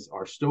Anonymous: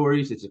 Our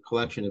Stories. It's a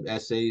collection of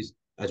essays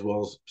as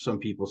well as some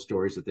people's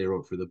stories that they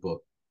wrote for the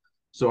book.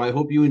 So I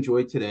hope you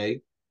enjoyed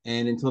today,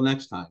 and until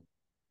next time.